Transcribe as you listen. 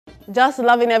Just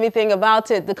loving everything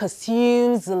about it. The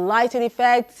costumes, the lighting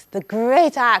effects, the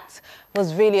great act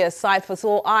was really a sight for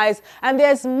sore eyes. And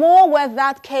there's more where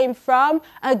that came from.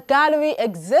 A gallery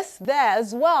exists there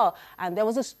as well. And there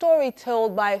was a story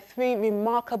told by 3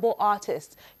 remarkable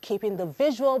artists keeping the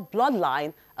visual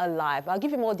bloodline alive. I'll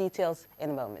give you more details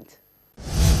in a moment.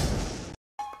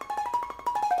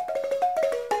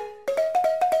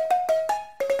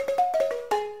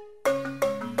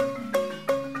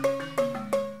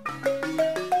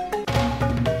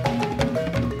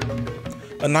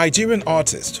 A Nigerian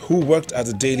artist who worked at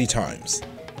the Daily Times.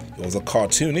 He was a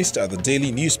cartoonist at the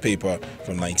Daily newspaper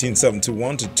from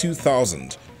 1971 to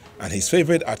 2000, and his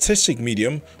favorite artistic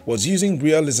medium was using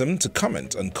realism to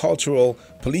comment on cultural,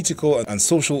 political and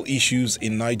social issues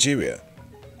in Nigeria.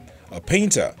 A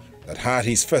painter that had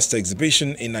his first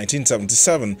exhibition in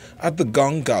 1977 at the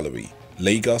Gong Gallery,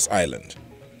 Lagos Island.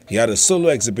 He had a solo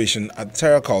exhibition at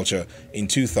Terra Culture in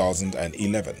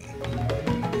 2011.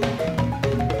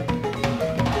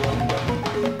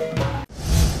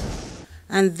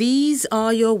 And these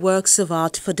are your works of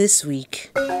art for this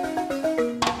week.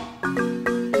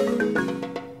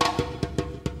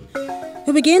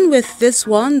 We begin with this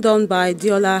one done by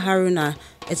Diola Haruna.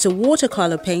 It's a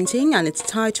watercolor painting and it's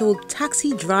titled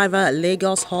Taxi Driver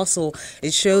Lagos Hustle.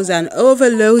 It shows an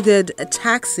overloaded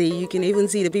taxi. You can even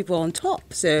see the people on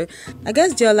top. So I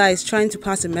guess Diola is trying to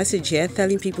pass a message here,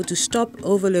 telling people to stop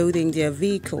overloading their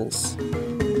vehicles.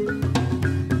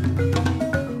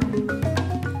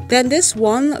 Then this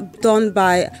one, done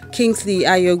by Kingsley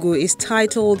Ayogu, is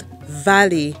titled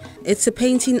Valley. It's a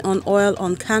painting on oil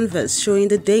on canvas showing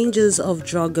the dangers of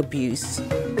drug abuse.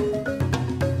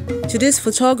 To this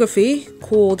photography,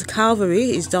 called Calvary,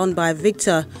 is done by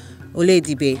Victor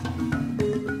Oledibe.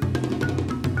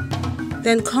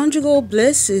 Then Conjugal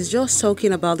Bliss is just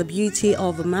talking about the beauty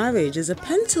of marriage. It's a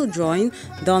pencil drawing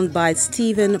done by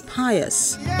Stephen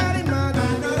Pius.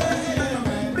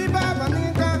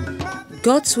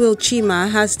 God's Will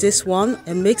Chima has this one,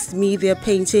 a mixed media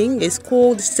painting. It's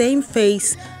called Same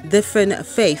Face, Different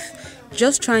Faith,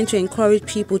 just trying to encourage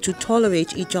people to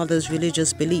tolerate each other's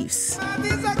religious beliefs.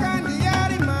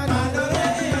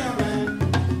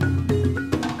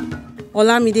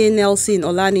 Olamide Nelson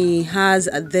Olani has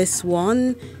this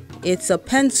one. It's a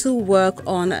pencil work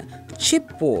on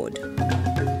chipboard.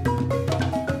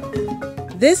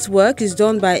 This work is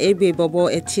done by Ebe Bobo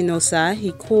Etinosa.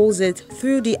 He calls it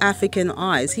Through the African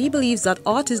Eyes. He believes that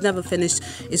art is never finished,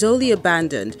 it's only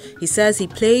abandoned. He says he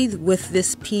played with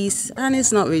this piece and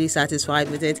is not really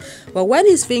satisfied with it. But when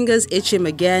his fingers itch him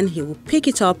again, he will pick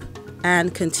it up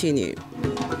and continue.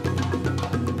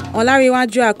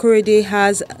 Olariwaju Akorede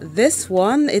has this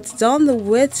one. It's done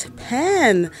with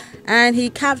pen and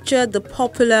he captured the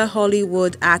popular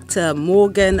Hollywood actor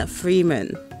Morgan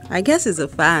Freeman. I guess he's a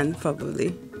fan,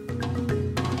 probably.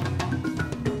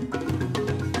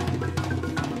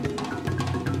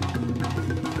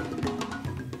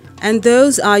 And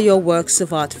those are your works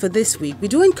of art for this week. We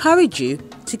do encourage you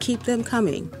to keep them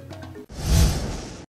coming.